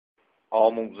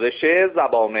آموزش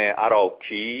زبان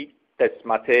اراکی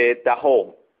قسمت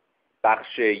 10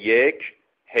 بخش 1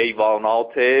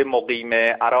 حیوانات مقیم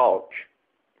اراک.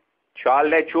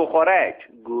 چاله چوخورک،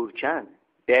 گورکن،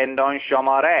 دندان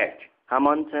شمارک،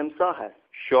 همان تمساح است.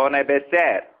 شونه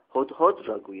بسر، هدهد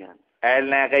را گویند.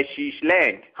 النق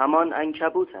شیشلنگ، همان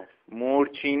عنکبوت است.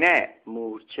 مورچینه،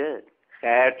 مورچه،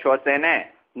 خرچوسنه،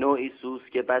 نوعی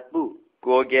سوسک بدبو.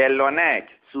 گوگلونک،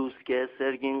 سوسک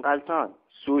سرگین غلطان.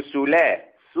 سوسوله،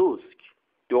 سوسک،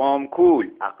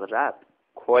 دومکول، عقرب،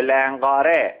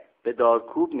 کلنگاره، به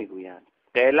دارکوب میگویند.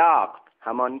 قلاق،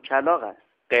 همان کلاغ است.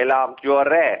 قلاق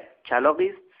جره، کلاغی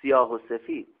است سیاه و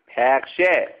سفید.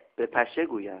 پخشه، به پشه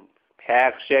گویند.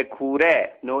 پخشه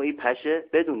کوره، نوعی پشه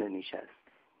بدون نیش است.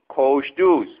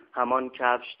 کوشدوز، همان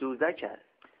کفش دوزک است.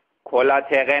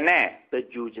 کلاتقنه، به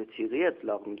جوجه تیغی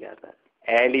اطلاق می‌گردد.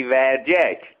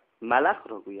 الیورجک، ملخ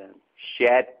را گویند.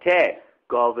 شته،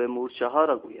 گاو مورچه ها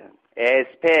را گویند.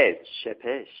 اسپس،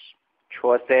 شپش،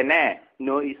 چوسنه،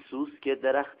 نوعی سوسک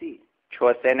درختی.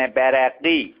 چوسنه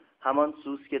برقی، همان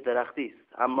سوسک درختی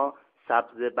است اما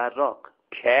سبز براق.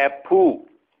 کپو،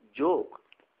 جغ،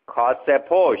 کاسه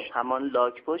پشت، همان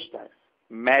لاک پشت است.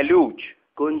 ملوک،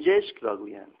 گنجشک را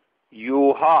گویند.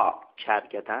 یوها.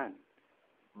 کرگدن.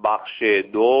 بخش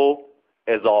 2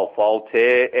 اضافات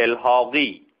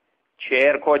الحاقی.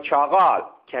 چرک و چاغال،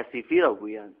 کثیفی را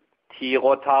گویند. تیغ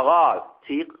و تاغال،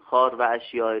 تیغ خار و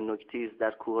اشیاء نوک‌تیز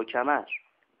در کوه و کمر.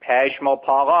 پشم و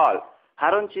پاغال،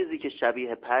 هر آن چیزی که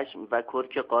شبیه پشم و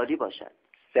کرک قالی باشد.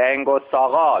 سنگ و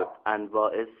ساغال،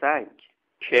 انواع سنگ.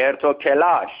 کرت و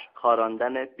کلاش،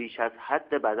 خاراندن بیش از حد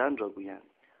بدن را گویند.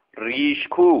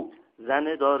 ریشکو،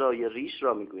 زن دارای ریش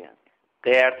را میگویند.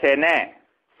 قرتنه،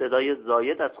 صدای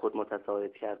زاید از خود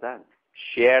متساعد کردن.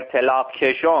 شرطلاق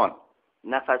کشون،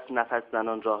 نفس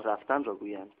زنان راه رفتن را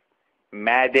گویند.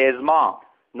 مدزما،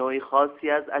 نوعی خاصی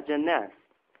از اجنه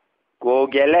است.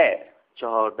 گوگله،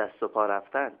 4 دست و پا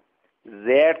رفتن.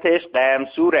 زرتش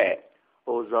قمسوره،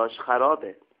 اوضاعش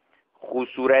خرابه.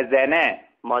 خسور زنه،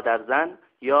 مادر زن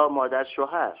یا مادر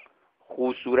شوهر.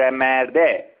 خسور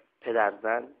مرده، پدر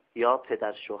زن یا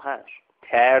پدر شوهر.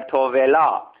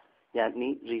 ترتوولا،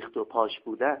 یعنی ریخت و پاش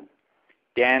بودن.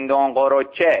 دندان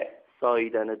قروچه،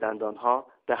 ساییدن دندانها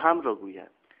به هم را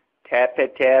گویند. تپ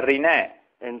ترینه،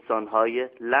 انسانهای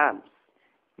لمس.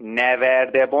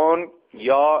 نوردبون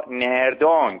یا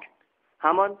نردونگ،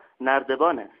 همان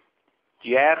نردبان است.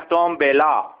 جختم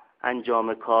بلا،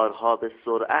 انجام کارها به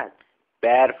سرعت.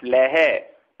 برف لهه،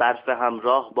 برف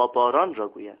همراه با باران را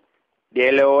گویند.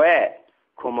 دلوه،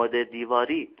 کمد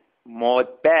دیواری.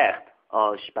 مطبخت،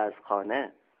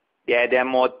 آشپزخانه. دده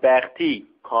مطبختی،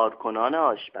 کارکنان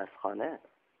آشپزخانه.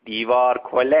 دیوار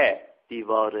کله.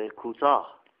 دیوار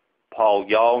کوتاه.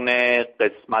 پایان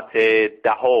قسمت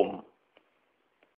 10.